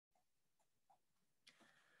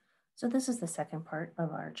So this is the second part of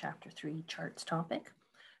our Chapter 3 charts topic.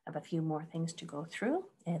 I have a few more things to go through,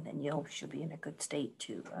 and then you should be in a good state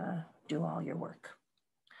to do all your work.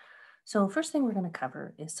 So first thing we're going to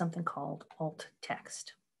cover is something called alt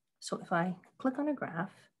text. So if I click on a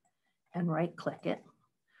graph and right-click it,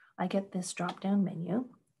 I get this drop-down menu,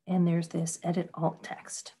 and there's this Edit Alt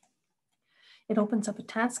Text. It opens up a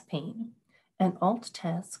task pane, and alt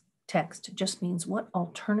text just means what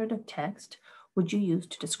alternative text would you use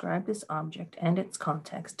to describe this object and its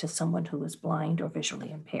context to someone who is blind or visually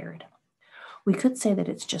impaired. We could say that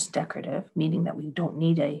it's just decorative, meaning that we don't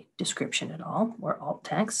need a description at all or alt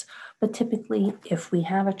text, but typically if we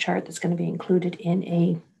have a chart that's going to be included in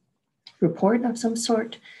a report of some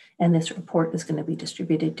sort, and this report is going to be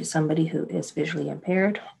distributed to somebody who is visually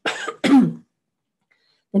impaired, then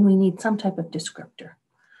we need some type of descriptor.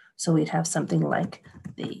 So we'd have something like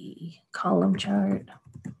the column chart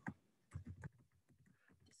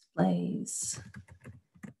displays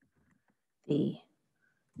the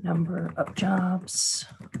number of jobs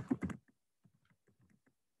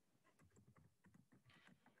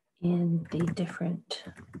in the different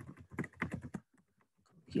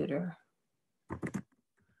computer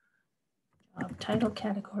job title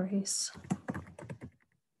categories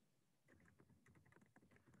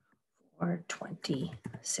for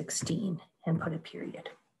 2016 and put a period.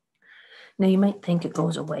 Now you might think it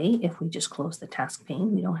goes away if we just close the task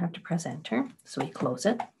pane. We don't have to press enter, so we close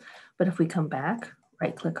it. But if we come back,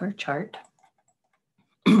 right-click our chart,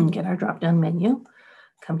 get our drop-down menu,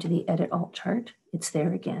 come to the Edit Alt Chart, it's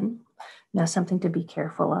there again. Now something to be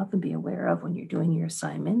careful of and be aware of when you're doing your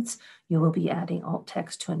assignments, you will be adding alt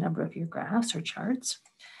text to a number of your graphs or charts.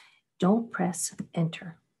 Don't press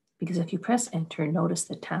enter, because if you press enter, notice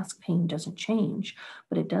the task pane doesn't change,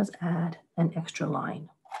 but it does add an extra line.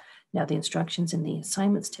 Now the instructions in the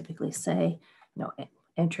assignments typically say,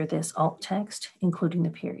 enter this alt text, including the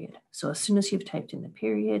period. So as soon as you've typed in the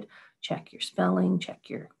period, check your spelling, check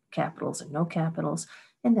your capitals and no capitals,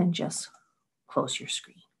 and then just close your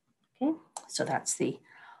screen. Okay, so that's the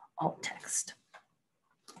alt text.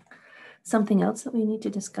 Something else that we need to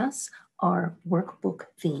discuss are workbook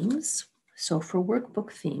themes. So for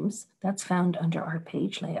workbook themes, that's found under our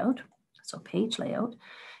page layout. So page layout,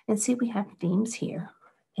 and see we have themes here.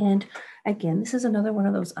 And again, this is another one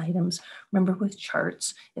of those items. Remember with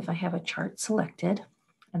charts, if I have a chart selected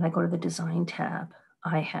and I go to the Design tab,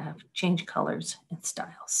 I have change colors and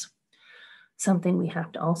styles. Something we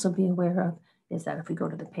have to also be aware of is that if we go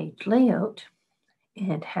to the page layout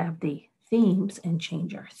and have the themes and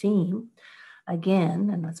change our theme, again,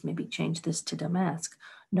 and let's maybe change this to damask,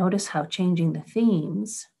 notice how changing the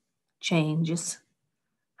themes changes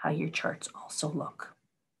how your charts also look.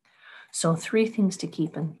 So 3 things to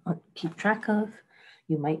keep track of.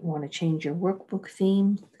 You might want to change your workbook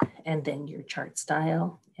theme and then your chart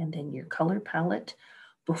style and then your color palette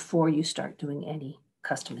before you start doing any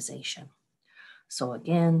customization. So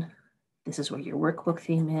again, this is where your workbook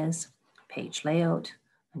theme is, page layout,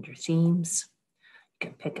 under themes. You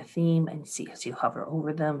can pick a theme and see as you hover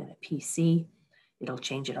over them in a PC, it'll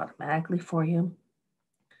change it automatically for you.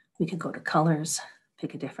 We could go to colors,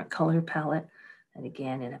 pick a different color palette. And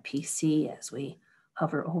again, in a PC, as we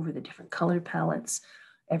hover over the different color palettes,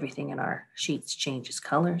 everything in our sheets changes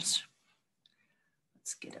colors.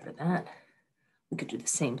 Let's get rid of that. We could do the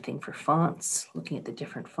same thing for fonts, looking at the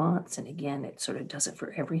different fonts. And again, it sort of does it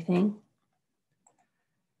for everything.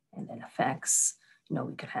 And then effects,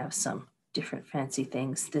 we could have some different fancy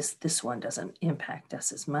things. This one doesn't impact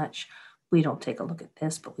us as much. We don't take a look at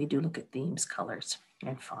this, but we do look at themes, colors,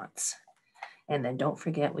 and fonts. And then don't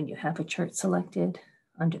forget, when you have a chart selected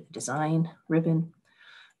under the design ribbon,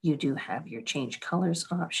 you do have your change colors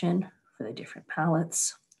option for the different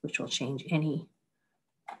palettes, which will change any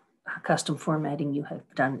custom formatting you have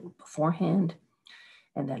done beforehand.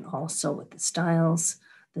 And then also with the styles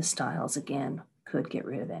again could get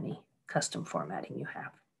rid of any custom formatting you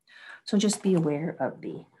have. So just be aware of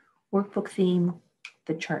the workbook theme,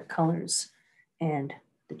 the chart colors, and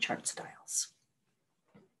the chart styles.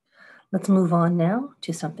 Let's move on now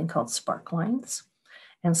to something called sparklines.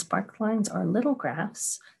 And sparklines are little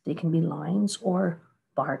graphs. They can be lines or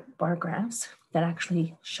bar graphs that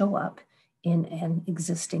actually show up in an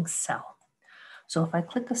existing cell. So if I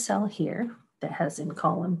click a cell here that has in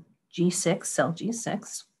column G6, cell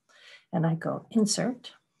G6, and I go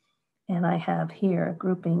insert, and I have here a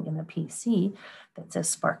grouping in the PC that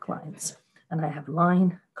says sparklines. And I have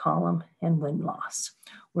line, column, and win loss.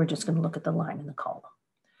 We're just going to look at the line and the column.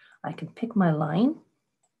 I can pick my line.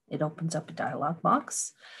 It opens up a dialog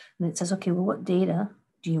box and it says, okay, well, what data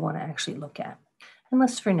do you want to actually look at?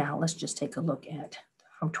 And for now, let's just take a look at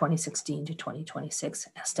the from 2016 to 2026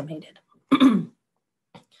 estimated.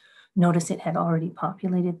 Notice it had already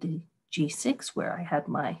populated the G6 where I had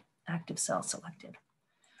my active cell selected.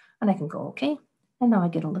 And I can go okay, and now I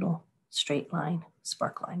get a little straight line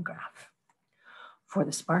sparkline graph. For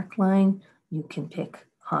the sparkline, you can pick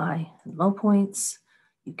high and low points,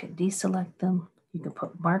 you can deselect them, you can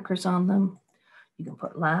put markers on them, you can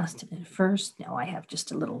put last and first. Now I have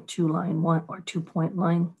just a little 2-line one or 2-point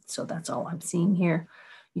line, so that's all I'm seeing here.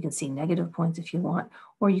 You can see negative points if you want,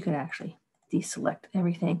 or you could actually deselect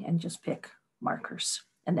everything and just pick markers,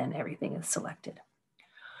 and then everything is selected.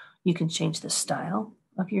 You can change the style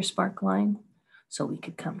of your sparkline. So we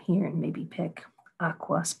could come here and maybe pick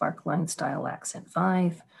Aqua Sparkline Style Accent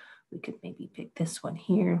 5. We could maybe pick this one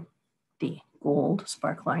here, the Gold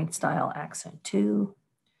Sparkline Style Accent 2.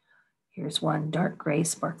 Here's one, Dark Gray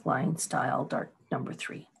Sparkline Style Dark number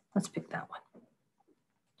 3. Let's pick that one.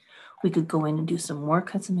 We could go in and do some more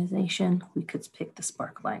customization. We could pick the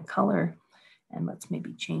sparkline color, and let's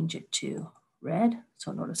maybe change it to red.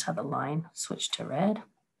 So notice how the line switched to red.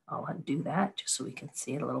 I'll undo that just so we can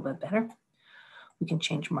see it a little bit better. We can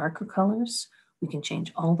change marker colors. We can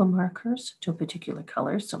change all the markers to a particular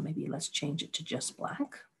color. So maybe let's change it to just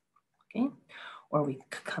black, okay? Or we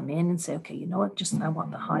could come in and say, okay, you know what? I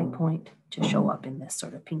want the high point to show up in this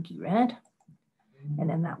sort of pinky red. And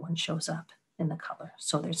then that one shows up in the color.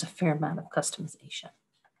 So there's a fair amount of customization.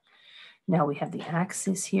 Now we have the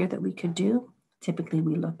axis here that we could do. Typically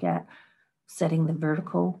we look at setting the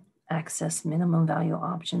vertical axis minimum value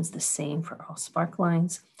options the same for all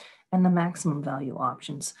sparklines, and the maximum value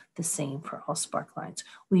options the same for all sparklines.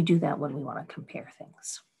 We do that when we want to compare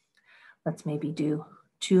things. Let's maybe do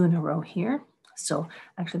 2 in a row here. So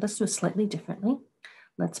actually let's do it slightly differently.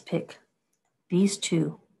 Let's pick these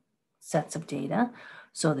 2 sets of data.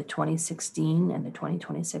 So the 2016 and the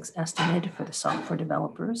 2026 estimated for the software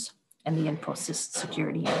developers and the Infosys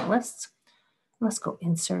security analysts. Let's go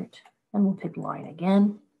insert, and we'll pick line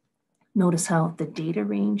again. Notice how the data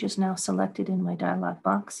range is now selected in my dialog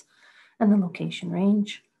box, and the location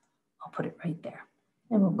range, I'll put it right there.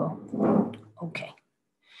 And we'll go, okay.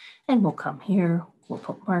 And we'll come here, we'll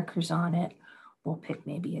put markers on it. We'll pick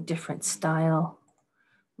maybe a different style.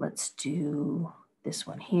 Let's do this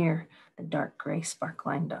one here, the dark gray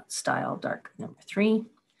sparkline style dark number 3.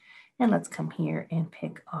 And let's come here and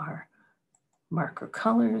pick our marker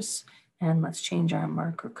colors. And let's change our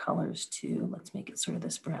marker colors to, let's make it sort of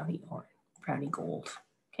this brownie gold,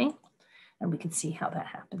 okay? And we can see how that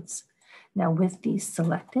happens. Now with these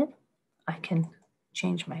selected, I can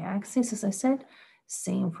change my axis, as I said,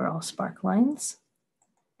 same for all sparklines.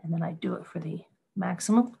 And then I do it for the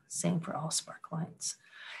maximum, same for all sparklines.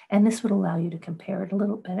 And this would allow you to compare it a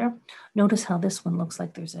little better. Notice how this one looks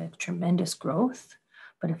like there's a tremendous growth.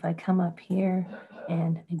 But if I come up here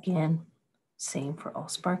and again, same for all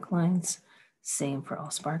sparklines, same for all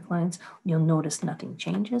sparklines, you'll notice nothing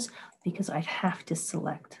changes because I'd have to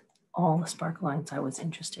select all the sparklines I was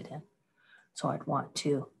interested in. So I'd want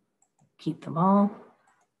to keep them all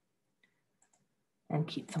and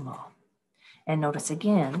keep them all. And notice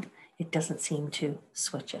again, it doesn't seem to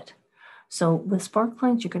switch it. So with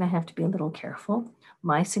sparklines, you're going to have to be a little careful.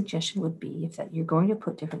 My suggestion would be if that you're going to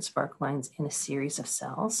put different sparklines in a series of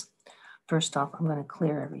cells. First off, I'm going to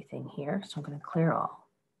clear everything here. So I'm going to clear all.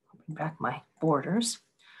 I'll bring back my borders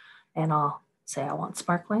and I'll say I want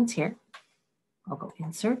sparklines here. I'll go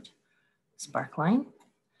insert, sparkline.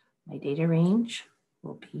 My data range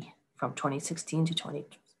will be from 2016 to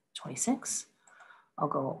 2026. I'll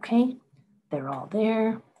go okay. They're all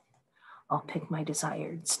there. I'll pick my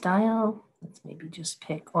desired style. Let's maybe just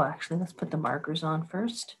pick, oh, actually, let's put the markers on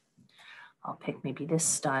first. I'll pick maybe this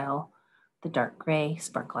style, the dark gray,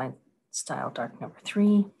 sparkline style, dark number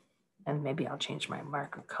 3. And maybe I'll change my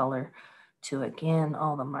marker color to, again,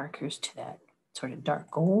 all the markers to that sort of dark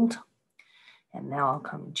gold. And now I'll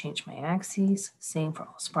come and change my axes, same for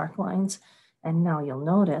all sparklines. And now you'll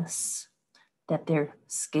notice that their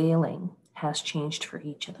scaling has changed for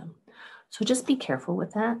each of them. So just be careful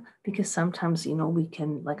with that because sometimes, you know, we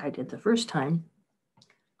can, like I did the first time,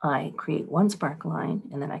 I create one sparkline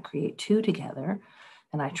and then I create 2 together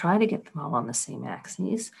and I try to get them all on the same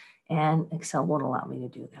axes and Excel won't allow me to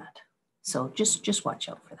do that. So just watch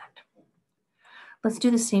out for that. Let's do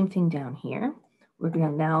the same thing down here. We're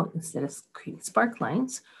going to now, instead of creating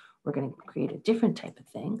sparklines, we're going to create a different type of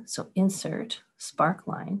thing. So insert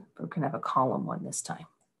sparkline, but we're going to have a column one this time.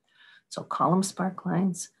 So column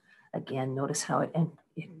sparklines. Again, notice how it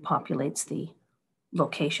populates the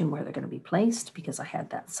location where they're going to be placed because I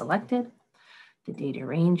had that selected. The data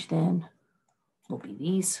range then will be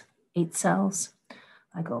these 8 cells.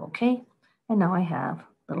 I go okay, and now I have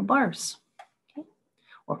little bars, okay?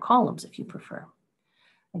 Or columns if you prefer.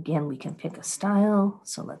 Again, we can pick a style.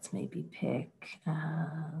 So let's maybe pick,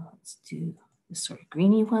 let's do this sort of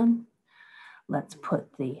greeny one. Let's put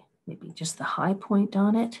maybe just the high point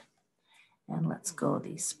on it. And let's go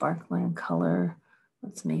the sparkline color.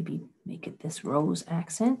 Let's maybe make it this rose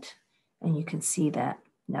accent. And you can see that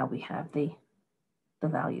now we have the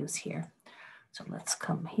values here. So let's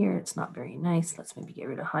come here. It's not very nice. Let's maybe get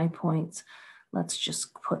rid of high points. Let's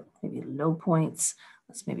just put maybe low points.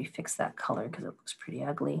 Let's maybe fix that color because it looks pretty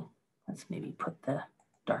ugly. Let's maybe put the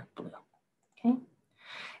dark blue, okay?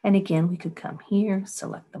 And again, we could come here,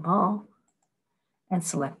 select them all, and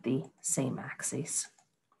select the same axes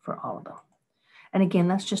for all of them. And again,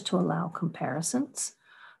 that's just to allow comparisons.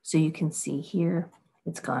 So you can see here,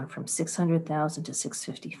 it's gone from 600,000 to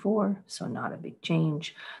 654, so not a big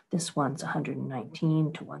change. This one's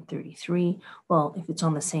 119 to 133. Well, if it's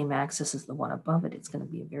on the same axis as the one above it, it's going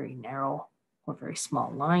to be a very narrow or very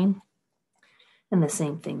small line. And the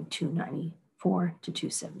same thing, 294 to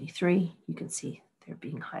 273. You can see they're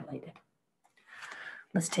being highlighted.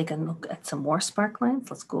 Let's take a look at some more sparklines.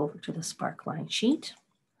 Let's go over to the sparkline sheet.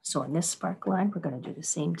 So in this sparkline, we're going to do the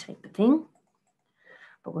same type of thing,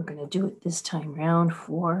 but we're going to do it this time round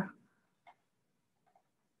for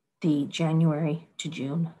the January to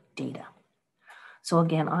June data. So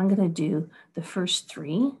again, I'm going to do the first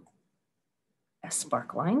three as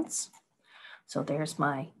sparklines. So there's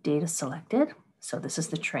my data selected. So this is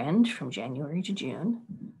the trend from January to June.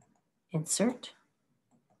 Insert,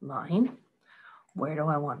 line. Where do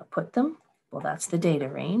I want to put them? Well, that's the data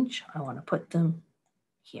range. I want to put them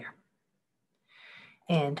here.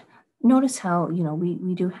 And notice how,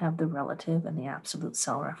 we do have the relative and the absolute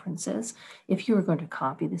cell references. If you were going to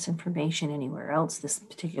copy this information anywhere else, this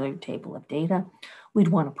particular table of data, we'd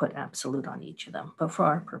want to put absolute on each of them. But for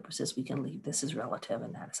our purposes, we can leave this as relative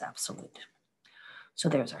and that is absolute. So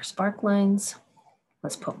there's our sparklines.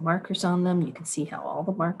 Let's put markers on them. You can see how all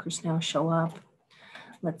the markers now show up.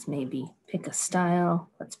 Let's maybe pick a style.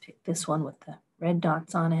 Let's pick this one with the red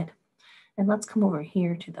dots on it. And let's come over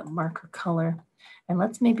here to the marker color. And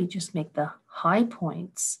let's maybe just make the high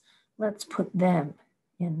points. Let's put them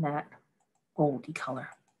in that goldy color,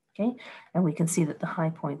 okay? And we can see that the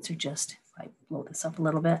high points are just, if I blow this up a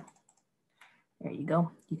little bit, there you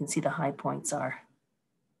go. You can see the high points are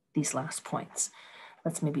these last points.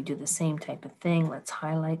 Let's maybe do the same type of thing. Let's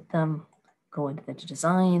highlight them, go into the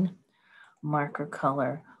design, marker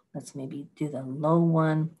color. Let's maybe do the low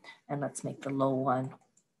one, and let's make the low one.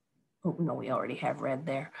 Oh, no, we already have red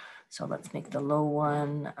there. So let's make the low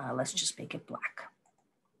one, let's just make it black.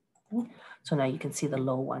 Okay. So now you can see the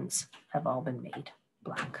low ones have all been made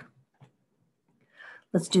black.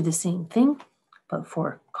 Let's do the same thing, but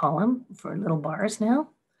for column, for little bars now.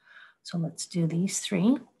 So let's do these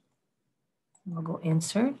three. We'll go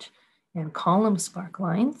insert and column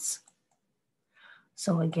sparklines.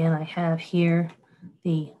 So again, I have here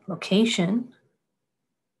the location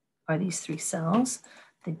are these three cells,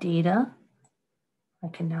 the data. I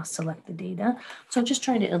can now select the data. So just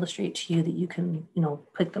trying to illustrate to you that you can,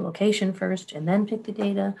 pick the location first and then pick the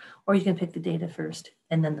data, or you can pick the data first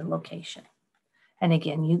and then the location. And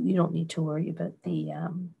again, you don't need to worry about the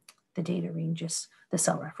data ranges, the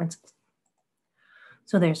cell references.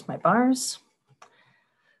 So there's my bars.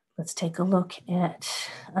 Let's take a look at,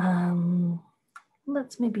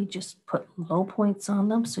 let's maybe just put low points on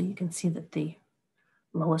them so you can see that the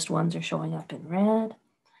lowest ones are showing up in red.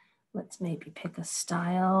 Let's maybe pick a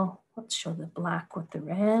style. Let's show the black with the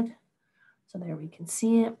red. So there we can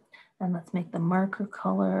see it. And let's make the marker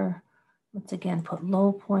color. Let's again put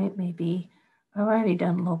low point maybe. I've already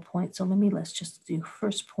done low point, so maybe let's just do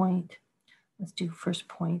first point. Let's do first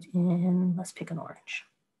point in, let's pick an orange,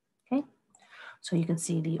 okay? So you can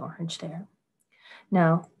see the orange there.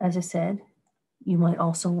 Now, as I said, you might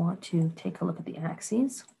also want to take a look at the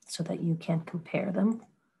axes so that you can compare them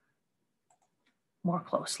more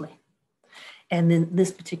closely. And in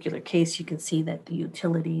this particular case, you can see that the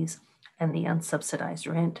utilities and the unsubsidized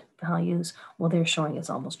rent values, well, they're showing as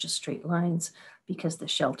almost just straight lines because the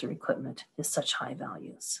shelter equipment is such high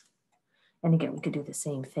values. And again, we could do the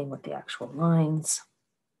same thing with the actual lines,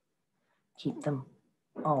 keep them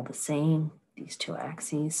all the same, these two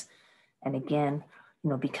axes. And again,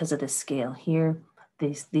 because of the scale here,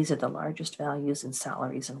 these are the largest values in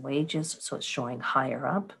salaries and wages, so it's showing higher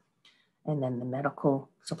up. And then the medical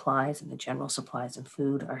supplies and the general supplies and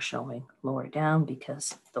food are showing lower down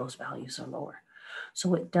because those values are lower.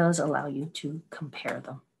 So it does allow you to compare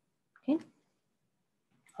them, okay?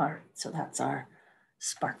 All right, so that's our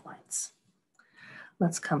sparklines.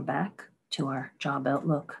 Let's come back to our Job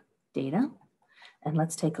Outlook data. And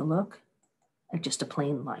let's take a look at just a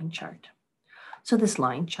plain line chart. So this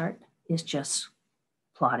line chart is just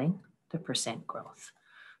plotting the percent growth.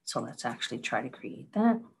 So let's actually try to create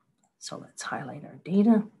that. So let's highlight our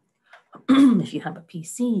data. If you have a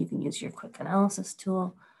PC, you can use your quick analysis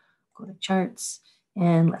tool, go to charts,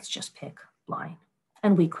 and let's just pick line.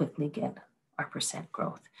 And we quickly get our percent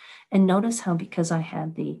growth. And notice how, because I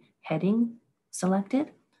had the heading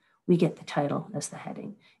selected, we get the title as the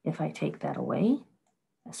heading. If I take that away,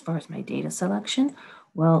 as far as my data selection,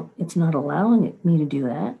 well, it's not allowing me to do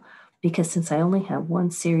that, because since I only have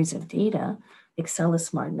one series of data, Excel is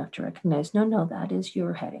smart enough to recognize, no, that is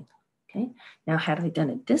your heading. Okay. Now, had I done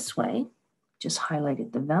it this way, just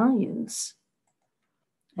highlighted the values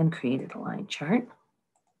and created a line chart,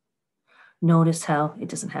 notice how it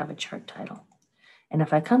doesn't have a chart title. And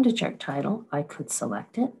if I come to chart title, I could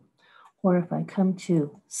select it. Or if I come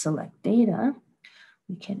to select data,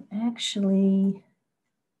 we can actually